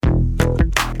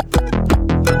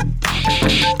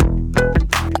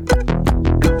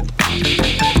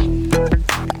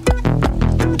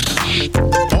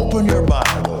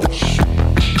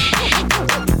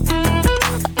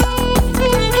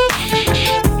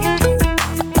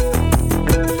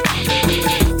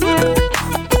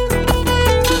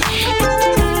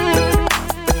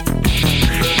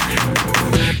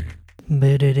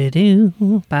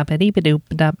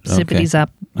Ba-ba-dee-ba-doop-a-dup, zippity-zap.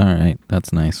 All right,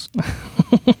 that's nice.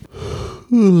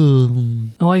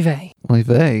 Oy vey. Oy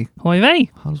vey. Oy vey.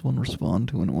 How does one respond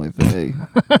to an oy vey?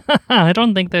 I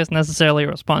don't think there's necessarily a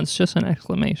response, just an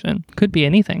exclamation. Could be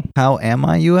anything. How am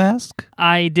I, you ask?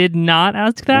 I did not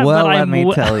ask that, Well, but let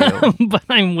me tell you. but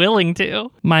I'm willing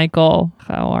to. Michael,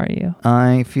 how are you?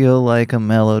 I feel like a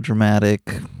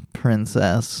melodramatic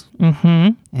princess,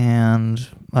 Mm-hmm. and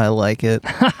I like it.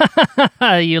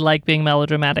 You like being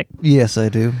melodramatic? Yes, I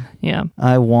do. Yeah.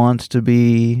 I want to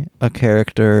be a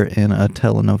character in a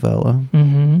telenovela.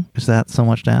 Mm-hmm. Is that so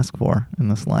much to ask for in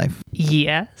this life?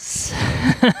 Yes.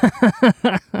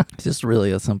 It's just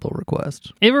really a simple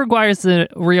request. It requires the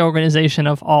reorganization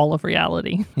of all of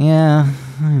reality. Yeah,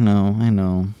 I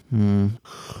know.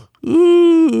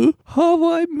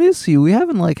 How I miss you. We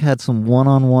haven't had some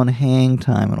one-on-one hang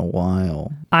time in a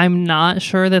while. I'm not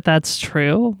sure that that's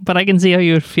true, but I can see how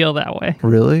you would feel that way.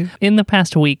 Really? In the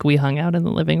past week, we hung out in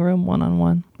the living room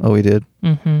one-on-one. Oh, we did?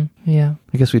 Mm-hmm. Yeah.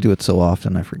 I guess we do it so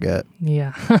often I forget.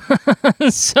 Yeah.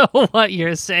 So what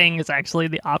you're saying is actually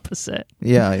the opposite.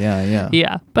 Yeah.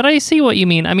 Yeah. But I see what you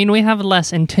mean. I mean, we have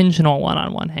less intentional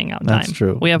one-on-one hangout time. That's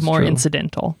true. We have That's more true.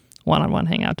 incidental one-on-one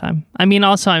hangout time. I mean,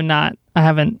 also, I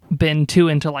haven't been too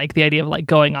into the idea of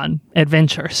going on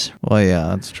adventures. Well, yeah,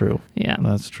 that's true. Yeah.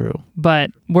 That's true. But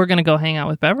we're going to go hang out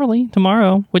with Beverly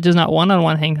tomorrow, which is not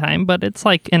one-on-one hang time, but it's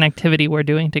an activity we're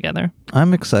doing together.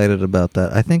 I'm excited about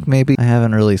that. I think maybe I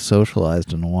haven't really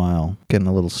socialized in a while. Getting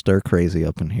a little stir crazy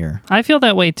up in here. I feel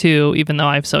that way too, even though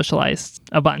I've socialized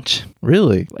a bunch.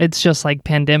 Really? It's just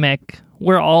pandemic.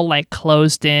 We're all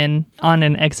closed in on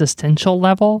an existential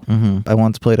level. Mm-hmm. I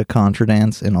once played a contra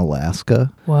dance in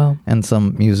Alaska. Wow. And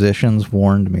some musicians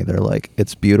warned me. They're like,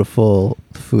 it's beautiful.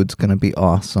 The food's going to be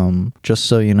awesome. Just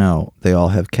so you know, they all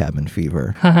have cabin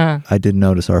fever. I did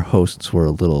notice our hosts were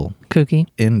a little Kooky.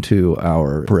 into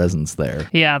our presence there.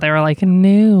 Yeah, they were a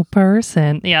new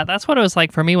person. Yeah, that's what it was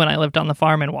like for me when I lived on the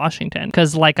farm in Washington.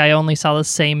 Because I only saw the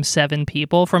same 7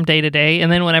 people from day to day.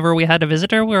 And then whenever we had a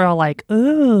visitor, we were all like,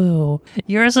 ooh,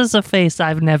 yours is a face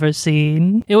I've never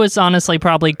seen. It was honestly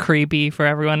probably creepy for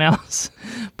everyone else.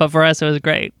 But for us, it was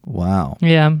great. Wow.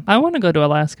 Yeah, I want to go to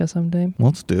Alaska someday.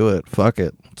 Let's do it. Fuck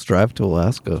it. Let's drive to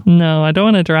Alaska. No, I don't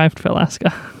want to drive to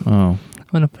Alaska. Oh.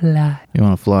 I want to fly. You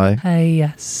want to fly?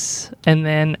 Yes. And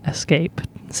then escape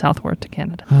southward to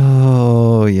Canada.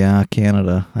 Oh, yeah,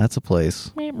 Canada. That's a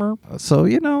place. So,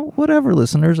 whatever,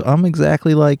 listeners. I'm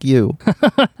exactly like you.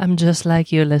 I'm just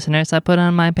like you, listeners. I put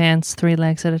on my pants 3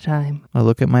 legs at a time. I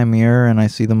look at my mirror and I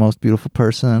see the most beautiful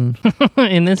person.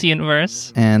 In this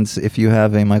universe. And if you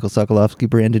have a Michael Sokolovsky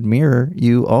branded mirror,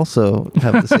 you also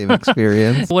have the same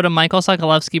experience. Would a Michael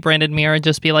Sokolovsky branded mirror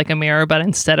just be a mirror, but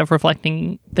instead of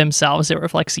reflecting themselves, it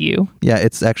reflects you? Yeah,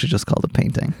 it's actually just called a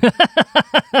painting.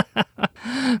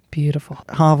 Beautiful.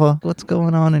 Hava, what's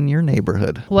going on in your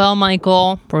neighborhood? Well,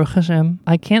 Michael, Baruch Hashem,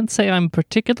 I can't say I'm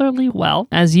particularly well.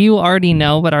 As you already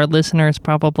know, but our listeners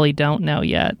probably don't know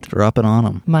yet. Drop it on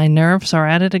them. My nerves are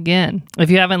at it again. If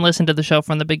you haven't listened to the show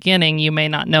from the beginning, you may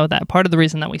not know that part of the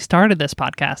reason that we started this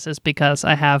podcast is because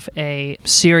I have a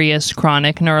serious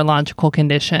chronic neurological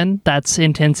condition that's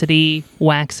intensity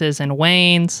waxes and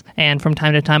wanes, and from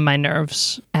time to time my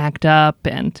nerves act up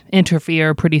and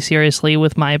interfere pretty seriously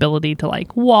with my ability to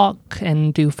walk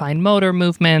and do fine motor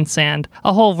movements and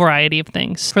a whole variety of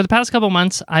things. For the past couple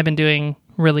months, I've been doing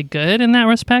really good in that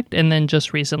respect, and then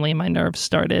just recently my nerves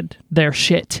started their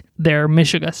shit, their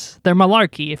mishigas, their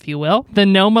malarkey, if you will. The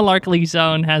no malarkey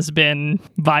zone has been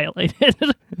violated.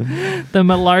 The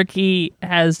malarkey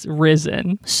has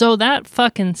risen. So that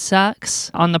fucking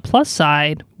sucks. On the plus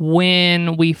side,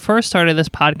 when we first started this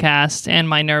podcast and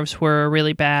my nerves were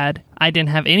really bad, I didn't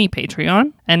have any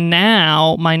Patreon. And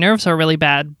now my nerves are really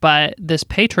bad, but this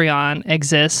Patreon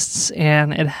exists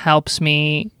and it helps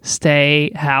me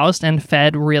stay housed and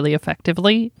fed really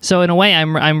effectively. So in a way,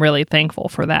 I'm really thankful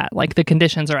for that. The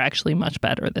conditions are actually much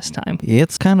better this time.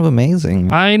 It's kind of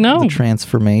amazing. I know. The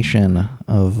transformation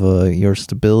of your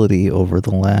stability over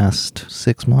the last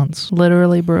 6 months.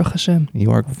 Literally, Baruch Hashem. You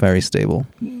are very stable.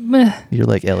 Meh. You're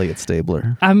like Elliot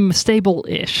Stabler. I'm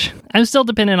stable-ish. I'm still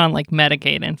dependent on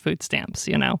Medicaid and food stamps,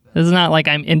 It's not like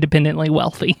I'm independently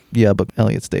wealthy. Yeah, but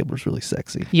Elliot Stabler's really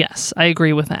sexy. Yes, I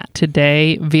agree with that.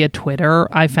 Today, via Twitter,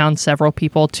 I found several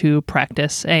people to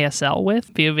practice ASL with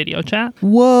via video chat.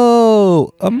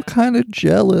 Whoa, I'm kind of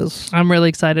jealous. I'm really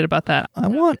excited about that. I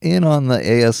want in on the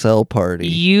ASL party.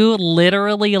 You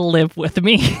literally live with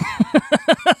me.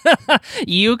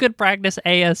 You could practice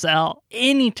ASL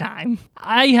anytime.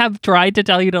 I have tried to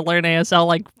tell you to learn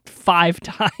ASL 5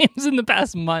 times in the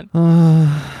past month.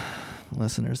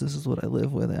 Listeners, this is what I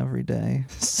live with every day.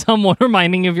 Someone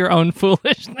reminding you of your own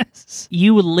foolishness.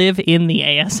 You live in the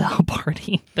ASL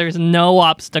party. There's no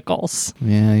obstacles.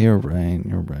 Yeah, you're right.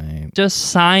 You're right.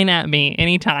 Just sign at me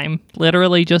anytime.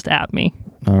 Literally just at me.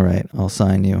 All right, I'll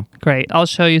sign you. Great. I'll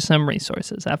show you some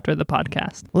resources after the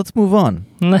podcast. Let's move on.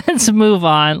 Let's move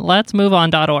on. Let's move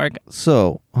on.org.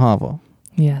 So, Hava,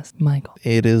 Yes, Michael.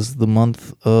 it is the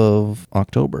month of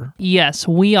October. Yes,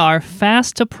 we are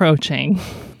fast approaching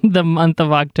the month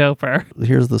of October.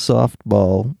 Here's the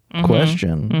softball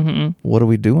question. What are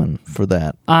we doing for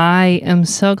that? I am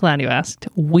so glad you asked.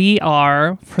 We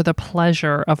are, for the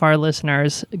pleasure of our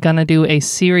listeners, going to do a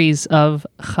series of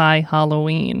Chai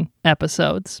Halloween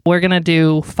episodes. We're going to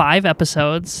do 5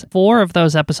 episodes. 4 of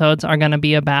those episodes are going to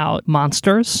be about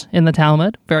monsters in the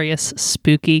Talmud, various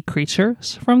spooky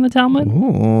creatures from the Talmud.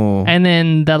 Ooh. And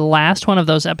then the last one of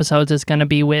those episodes is going to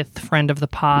be with friend of the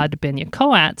pod, Binya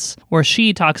Koatz, where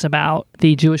she talks about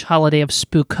the Jewish holiday of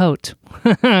Spookot,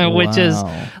 which is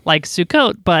Wow. like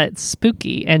Sukkot, but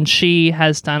spooky. And she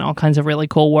has done all kinds of really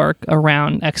cool work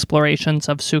around explorations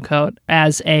of Sukkot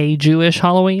as a Jewish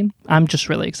Halloween. I'm just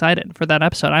really excited for that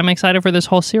episode. I'm excited for this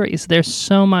whole series. There's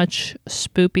so much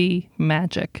spoopy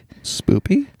magic.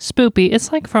 Spoopy? Spoopy,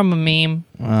 it's like from a meme.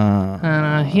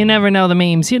 You never know the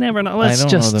memes. You never know. Let's I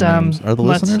don't just know the memes. Are the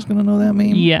let's- listeners going to know that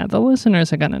meme? Yeah, the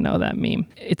listeners are going to know that meme.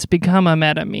 It's become a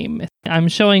meta meme. I'm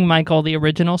showing Michael the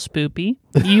original Spoopy.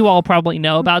 You all probably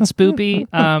know about Spoopy.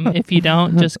 If you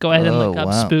don't, just go ahead and look up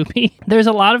wow. Spoopy. There's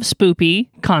a lot of Spoopy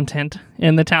content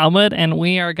in the Talmud, and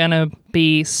we are going to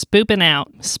be spooping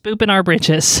our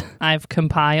britches. I've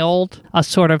compiled a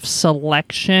sort of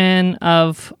selection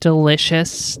of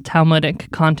delicious Talmudic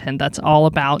content that's all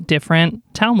about different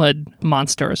Talmud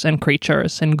monsters and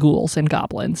creatures and ghouls and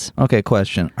goblins. Okay,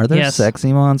 question. Are there Yes.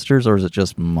 sexy monsters or is it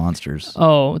just monsters?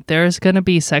 Oh, there's going to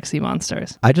be sexy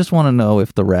monsters. I just want to know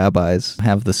if the rabbis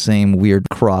have the same weird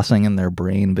crossing in their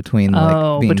brain between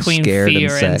like being between scared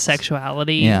fear and sex.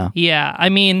 sexuality. Yeah. Yeah. I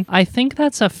mean, I think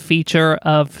that's a feature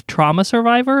of trauma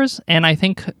survivors, and I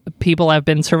think people have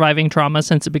been surviving trauma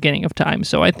since the beginning of time.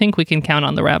 So I think we can count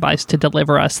on the rabbis to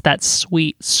deliver us that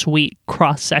sweet, sweet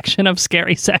cross section of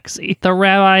scary sexy. The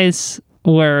rabbis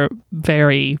were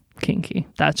very kinky.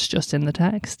 That's just in the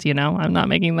text, you know? I'm not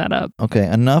making that up. Okay,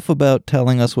 enough about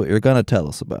telling us what you're going to tell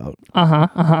us about.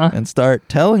 Uh-huh. And start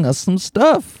telling us some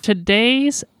stuff.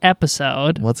 Today's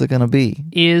episode What's it going to be?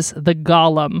 is the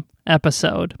Golem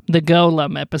episode. The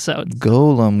Golem episode.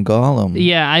 Gollum.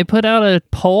 Yeah, I put out a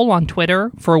poll on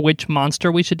Twitter for which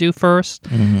monster we should do first,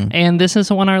 and this is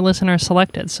the one our listeners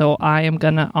selected, so I am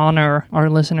going to honor our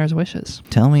listeners' wishes.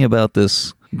 Tell me about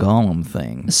this Gollum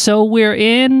thing. So we're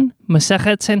in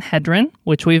Masechet Sanhedrin,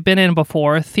 which we've been in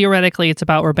before. Theoretically, it's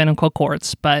about rabbinical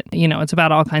courts, but, you know, it's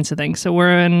about all kinds of things. So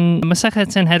we're in Masechet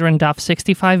Sanhedrin Daf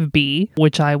 65b,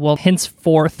 which I will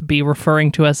henceforth be referring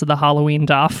to as the Halloween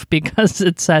Daf because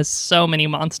it says so many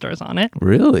monsters on it.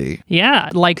 Really? Yeah,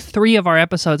 like 3 of our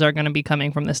episodes are going to be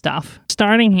coming from this stuff.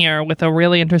 Starting here with a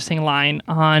really interesting line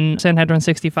on Sanhedrin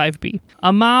 65b.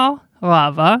 Amar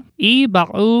Rava, I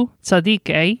ba'u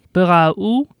tzadikei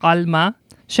bera'u alma,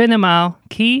 shenamar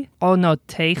ki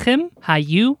onotechem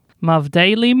hayu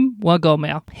Mavdelim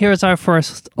Wagomer. Here's our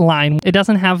first line. It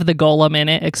doesn't have the golem in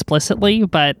it explicitly,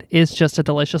 but it's just a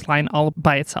delicious line all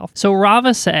by itself. So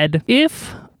Rava said,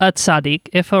 if a tzaddik,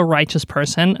 if a righteous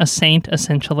person, a saint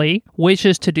essentially,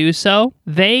 wishes to do so,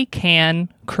 they can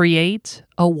create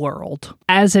a world.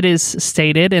 As it is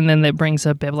stated, and then it brings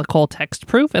a biblical text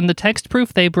proof, and the text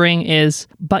proof they bring is,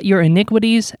 but your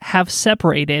iniquities have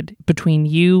separated between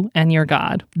you and your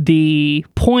God. The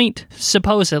point,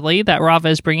 supposedly, that Rava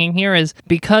is bringing here is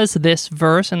because this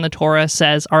verse in the Torah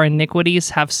says our iniquities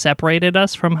have separated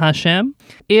us from Hashem,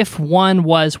 if one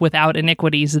was without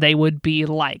iniquities, they would be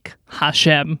like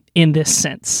Hashem in this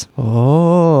sense.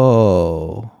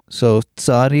 Oh. So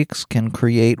tzaddiks can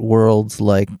create worlds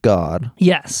like God.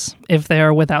 Yes, if they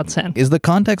are without sin. Is the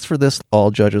context for this all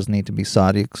judges need to be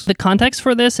tzaddiks? The context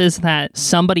for this is that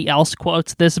somebody else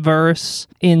quotes this verse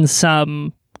in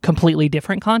some completely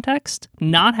different context,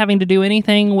 not having to do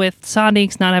anything with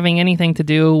tzaddiks, not having anything to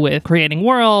do with creating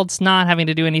worlds, not having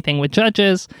to do anything with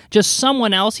judges. Just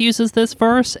someone else uses this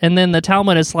verse, and then the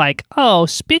Talmud is like, oh,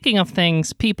 speaking of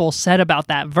things people said about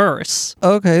that verse.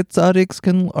 Okay,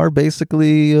 tzaddiks are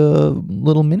basically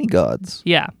little mini gods.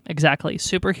 Yeah, exactly.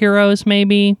 Superheroes,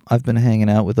 maybe. I've been hanging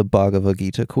out with a Bhagavad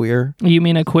Gita queer. You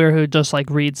mean a queer who just like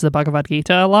reads the Bhagavad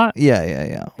Gita a lot?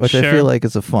 Yeah. Which I Sure. feel like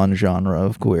is a fun genre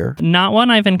of queer. Not one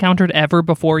I've encountered ever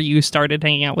before you started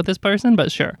hanging out with this person,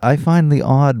 but sure. I find the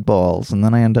oddballs, and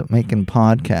then I end up making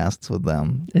podcasts with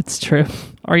them. It's true.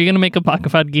 Are you going to make a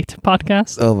Bhagavad Gita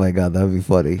podcast? Oh my God, that would be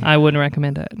funny. I wouldn't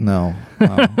recommend it. No.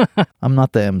 I'm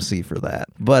not the MC for that.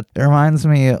 But it reminds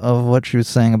me of what she was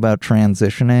saying about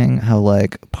transitioning, how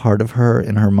like part of her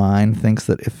in her mind thinks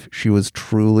that if she was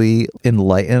truly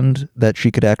enlightened, that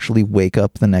she could actually wake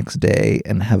up the next day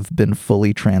and have been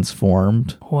fully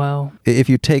transformed. Wow. If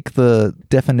you take the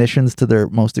definitions to their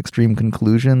most extreme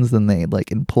conclusions, then they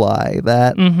like imply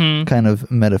that kind of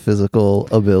metaphysical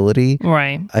ability.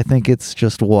 Right. I think it's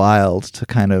just wild to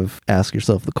kind of ask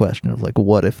yourself the question of like,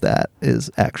 what if that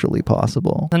is actually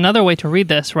possible? Another way to read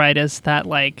this, right, is that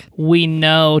like we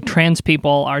know trans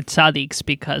people are tzaddiks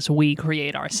because we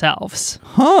create ourselves.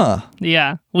 Huh.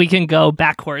 Yeah. We can go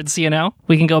backwards, you know?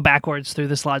 We can go backwards through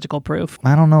this logical proof.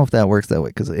 I don't know if that works that way,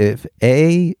 because if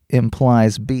A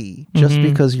implies B, just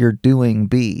because you're doing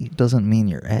B doesn't mean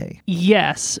you're A.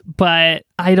 Yes, but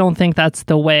I don't think that's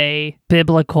the way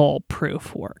biblical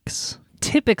proof works.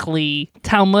 Typically,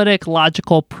 Talmudic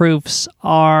logical proofs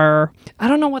are, I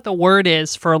don't know what the word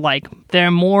is for, like, they're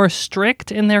more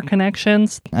strict in their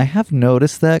connections. I have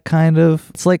noticed that kind of.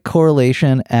 It's like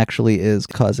correlation actually is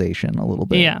causation a little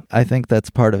bit. Yeah. I think that's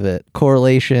part of it.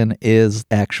 Correlation is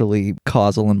actually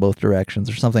causal in both directions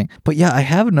or something. But yeah, I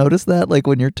have noticed that, like,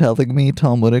 when you're telling me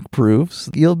Talmudic proofs,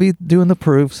 you'll be doing the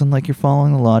proofs and, like, you're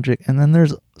following the logic, and then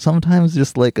there's sometimes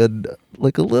just like a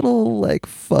little like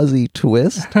fuzzy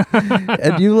twist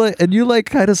and you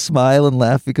kind of smile and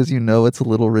laugh because you know it's a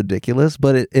little ridiculous,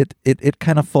 but it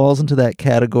kind of falls into that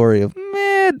category of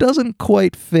meh, it doesn't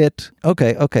quite fit.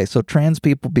 Okay, so trans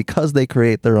people, because they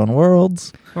create their own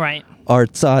worlds, Right. are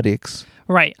tzaddiks.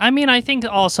 Right. I mean, I think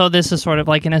also this is sort of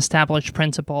like an established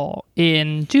principle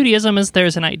in Judaism, is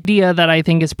there's an idea that I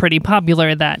think is pretty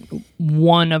popular that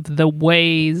one of the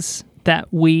ways that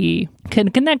we can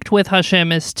connect with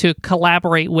Hashem is to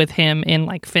collaborate with him in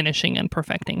like finishing and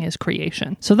perfecting his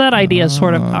creation. So that idea is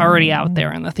sort of already out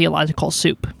there in the theological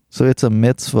soup. So it's a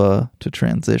mitzvah to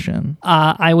transition.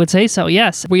 I would say so,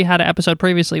 yes. We had an episode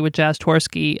previously with Jazz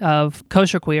Tversky of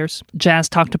Kosher Queers. Jazz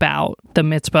talked about the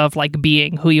mitzvah of like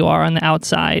being who you are on the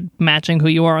outside, matching who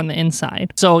you are on the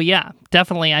inside. So yeah,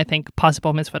 definitely I think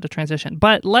possible mitzvah to transition.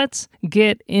 But let's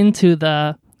get into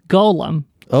the golem.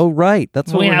 Oh, right.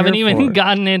 That's what we we're haven't here even for.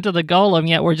 gotten into the golem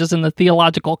yet. We're just in the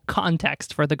theological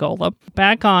context for the golem.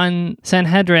 Back on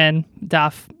Sanhedrin,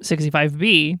 Daf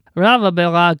 65b, Rava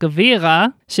Bera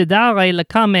Gavira Shidare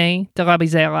Lakame de Rabbi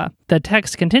Zera. The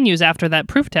text continues after that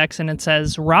proof text, and it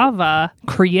says, Rava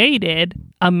created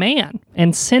a man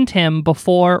and sent him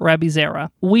before Rabbi Zera.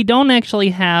 We don't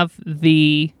actually have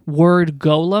the word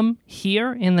golem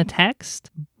here in the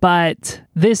text, but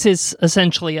this is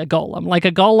essentially a golem. Like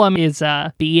a golem is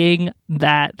a being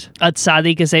that a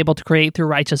tzaddik is able to create through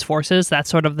righteous forces. That's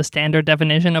sort of the standard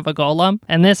definition of a golem.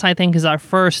 And this, I think, is our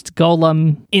first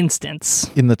golem instance.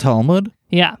 In the Talmud?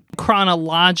 Yeah.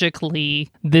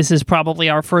 Chronologically, this is probably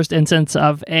our first instance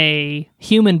of a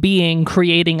human being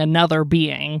creating another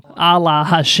being, a la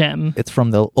Hashem. It's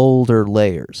from the older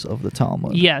layers of the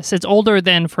Talmud. Yes, it's older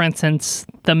than, for instance,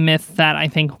 the myth that I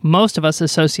think most of us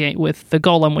associate with the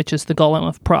golem, which is the Golem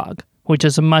of Prague, which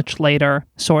is a much later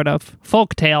sort of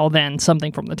folktale than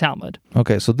something from the Talmud.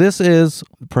 Okay, so this is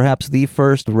perhaps the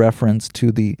first reference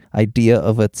to the idea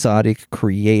of a tzaddik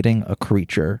creating a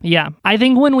creature. Yeah, I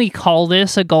think when we call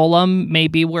this a golem,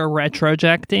 maybe we're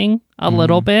retrojecting a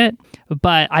little bit,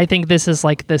 but I think this is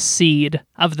like the seed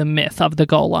of the myth of the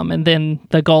golem, and then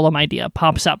the golem idea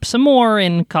pops up some more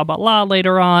in Kabbalah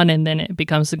later on, and then it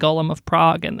becomes the Golem of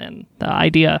Prague, and then the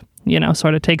idea,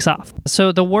 sort of takes off.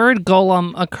 So the word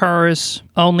golem occurs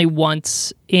only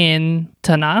once in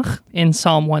Tanakh, in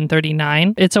Psalm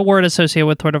 139. It's a word associated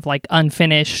with sort of like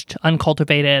unfinished,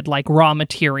 uncultivated, like raw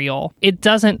material. It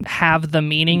doesn't have the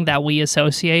meaning that we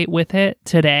associate with it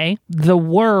today. The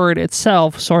word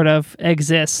itself sort of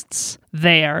exists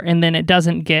there, and then it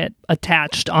doesn't get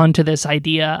attached onto this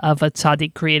idea of a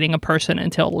tzaddik creating a person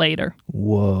until later.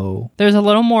 Whoa. There's a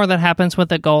little more that happens with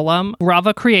the golem.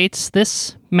 Rava creates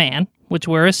this man, which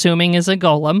we're assuming is a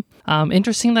golem.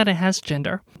 Interesting that it has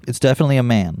gender. It's definitely a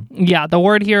man. Yeah, the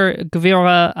word here,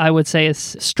 Gavira, I would say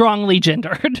is strongly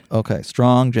gendered. Okay,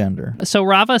 strong gender. So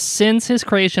Rava sends his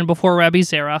creation before Rabbi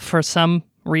Zera for some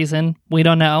reason. We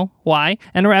don't know why.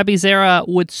 And Rabbi Zera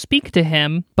would speak to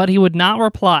him, but he would not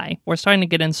reply. We're starting to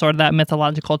get in sort of that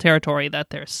mythological territory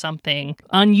that there's something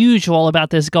unusual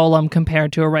about this golem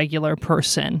compared to a regular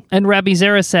person. And Rabbi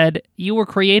Zera said, "You were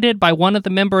created by one of the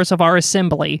members of our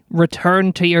assembly.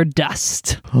 Return to your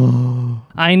dust."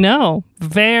 I know.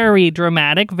 Very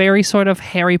dramatic, very sort of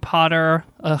Harry Potter.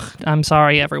 Ugh, I'm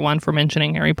sorry, everyone, for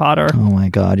mentioning Harry Potter. Oh my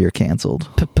God, you're canceled.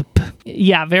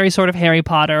 Yeah, very sort of Harry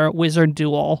Potter wizard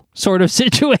duel sort of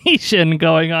situation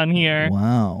going on here.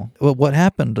 Wow. Well, what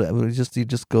happened? He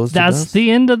just goes to That's dust?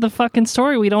 the end of the fucking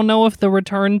story. We don't know if the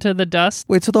return to the dust.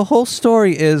 Wait, so the whole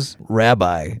story is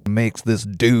Rabbi makes this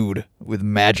dude with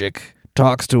magic,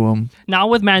 talks to him Not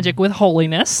with magic, with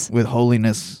holiness, with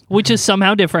holiness, which is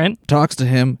somehow different. talks to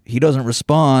him, he doesn't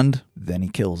respond, then he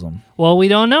kills him. Well, we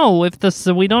don't know if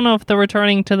the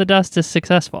returning to the dust is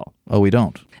successful. Oh, we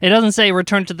don't. It doesn't say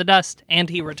return to the dust and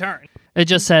he returned. It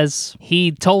just says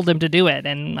he told him to do it,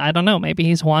 and I don't know, maybe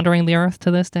he's wandering the earth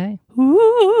to this day.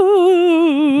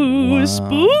 Ooh, Wow.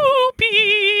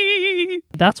 spoopy.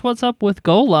 That's what's up with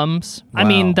golems. I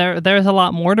mean, there's a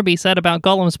lot more to be said about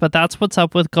golems, but that's what's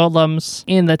up with golems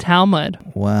in the Talmud.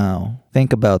 Wow.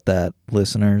 Think about that,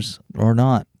 listeners, or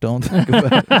not. Don't think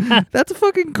about it. That's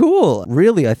fucking cool.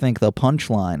 Really, I think the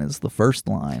punchline is the first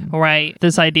line. Right.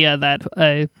 This idea that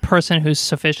a person who's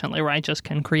sufficiently righteous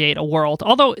can create a world.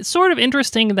 Although it's sort of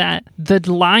interesting that the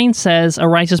line says a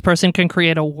righteous person can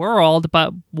create a world,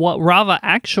 but what Rava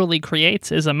actually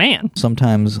creates is a man.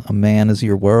 Sometimes a man is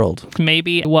your world.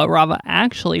 Maybe what Rava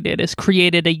actually did is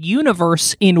created a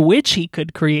universe in which he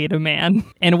could create a man,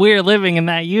 and we're living in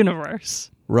that universe.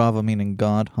 Rava meaning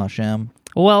God, Hashem.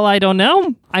 Well, I don't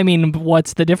know. I mean,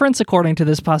 what's the difference according to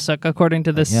this pasuk, according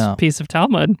to this piece of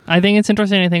Talmud? I think it's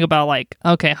interesting to think about, like,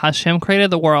 okay, Hashem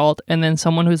created the world, and then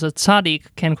someone who's a tzaddik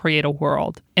can create a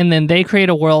world. And then they create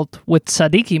a world with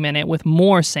tzaddikim in it, with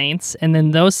more saints, and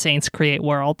then those saints create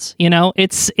worlds. You know,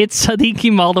 it's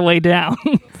tzaddikim all the way down.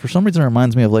 For some reason, it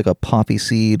reminds me of like a poppy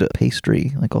seed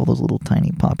pastry, like all those little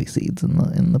tiny poppy seeds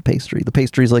in the pastry. The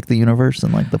pastry's like the universe,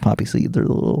 and like the poppy seeds are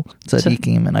the little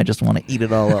tzaddikim, and I just want to eat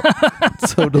it all up.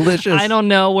 It's so delicious. I don't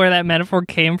know where that metaphor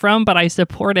came from, but I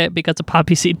support it because a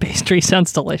poppy seed pastry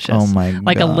sounds delicious. Oh my God.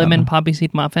 Like a lemon poppy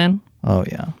seed muffin. Oh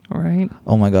yeah. All right.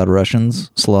 Oh my God,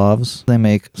 Russians, Slavs, they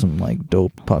make some like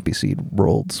dope poppy seed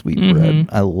rolled sweet bread.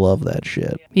 I love that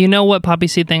shit. You know what poppy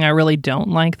seed thing I really don't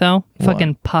like, though? What?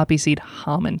 Fucking poppy seed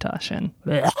hamantashen.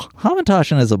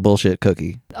 Hamantashen is a bullshit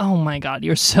cookie. Oh my God,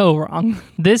 you're so wrong.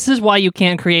 This is why you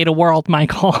can't create a world,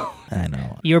 Michael. I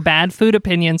know. Your bad food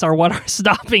opinions are what are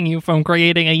stopping you from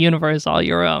creating a universe all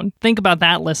your own. Think about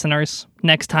that, listeners,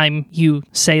 next time you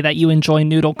say that you enjoy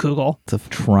noodle kugel. It's a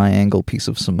triangle piece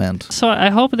of cement. So I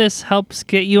hope this helps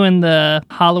get you in the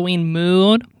Halloween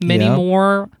mood. Many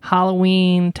more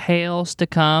Halloween tales to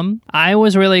come. I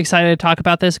was really excited to talk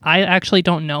about this. I actually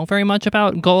don't know very much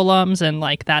about golems and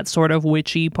like that sort of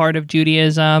witchy part of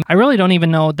Judaism. I really don't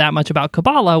even know that much about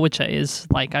Kabbalah, which is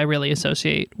like I really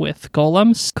associate with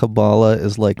golems. Kabbalah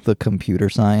is like the computer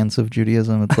science of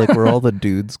Judaism. It's like where all the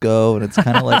dudes go, and it's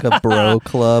kind of like a bro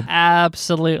club.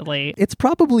 Absolutely. It's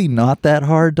probably not that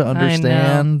hard to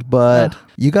understand, but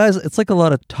you guys, it's like a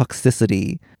lot of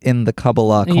toxicity in the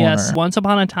Kabbalah corner. Yes. Once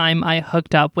upon a time, I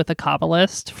hooked up with a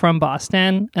Kabbalist from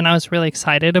Boston, and I was really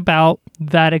excited about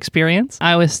that experience.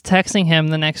 I was texting him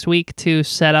the next week to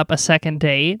set up a second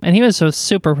date, and he was so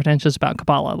super pretentious about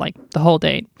Kabbalah, like the whole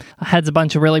date. I had a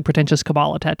bunch of really pretentious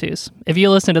Kabbalah tattoos. If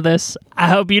you listen to this, I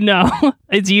hope you know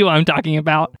it's you I'm talking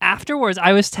about. Afterwards,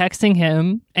 I was texting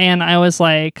him, and I was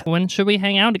like, when should we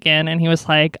hang out again? And he was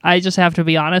like, I just have to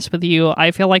be honest with you.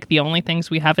 I feel like the only things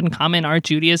we have in common are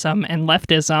Judaism and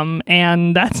leftism,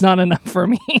 and that's not enough for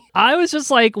me. I was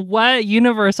just like, what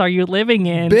universe are you living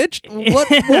in? Bitch, what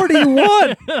more do you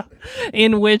want?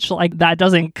 In which, like, that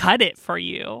doesn't cut it for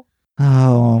you.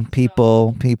 Oh,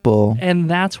 people. And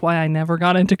that's why I never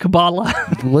got into Kabbalah.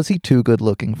 Was he too good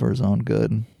looking for his own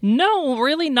good? No,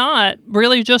 really not.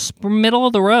 Really just middle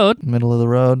of the road. Middle of the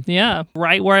road? Yeah,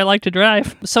 right where I like to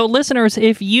drive. So listeners,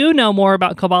 if you know more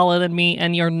about Kabbalah than me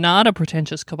and you're not a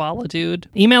pretentious Kabbalah dude,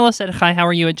 email us at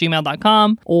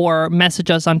hihowareyou@gmail.com or message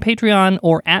us on Patreon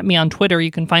or at me on Twitter. You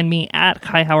can find me at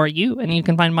hihowareyou, and you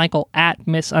can find Michael at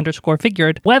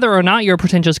miss_figured. Whether or not you're a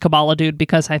pretentious Kabbalah dude,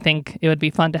 because I think it would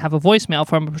be fun to have a voicemail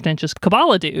from a pretentious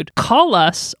Kabbalah dude, call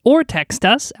us or text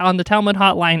us on the Talmud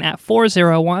hotline at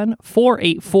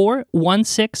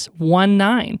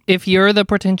 401-484-1619. If you're the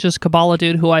pretentious Kabbalah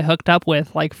dude who I hooked up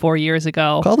with like 4 years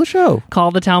ago, Call the show.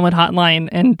 call the Talmud hotline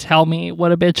and tell me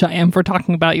what a bitch I am for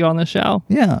talking about you on the show.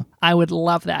 Yeah. I would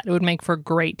love that. It would make for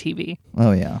great TV.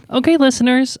 Oh, yeah. Okay,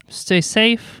 listeners, stay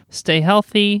safe, stay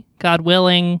healthy. God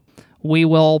willing, we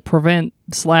will prevent /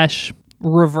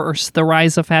 reverse the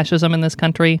rise of fascism in this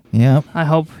country. Yep. I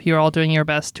hope you're all doing your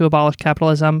best to abolish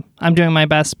capitalism. I'm doing my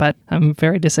best, but I'm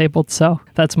very disabled, so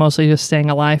that's mostly just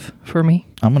staying alive for me.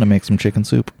 I'm going to make some chicken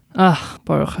soup.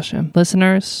 Baruch Hashem.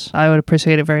 Listeners, I would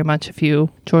appreciate it very much if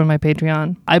you join my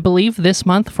Patreon. I believe this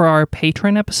month for our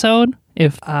patron episode,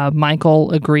 if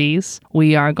Michael agrees,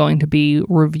 we are going to be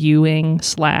reviewing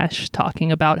 /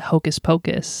 talking about Hocus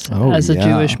Pocus as a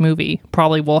Jewish movie.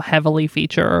 Probably will heavily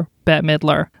feature Bette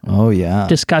Midler. Oh, yeah.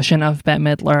 Discussion of Bette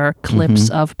Midler,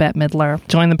 clips of Bette Midler.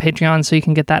 Join the Patreon so you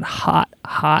can get that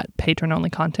hot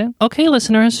patron-only content. Okay,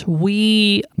 listeners,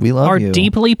 we love are you.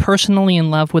 deeply personally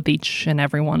in love with each and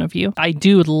every one of you. I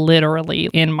do literally,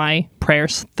 in my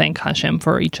prayers, thank Hashem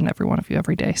for each and every one of you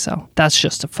every day. So that's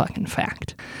just a fucking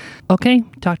fact. Okay,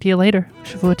 talk to you later.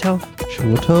 Shavua Tov.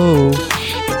 Shavua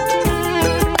Tov.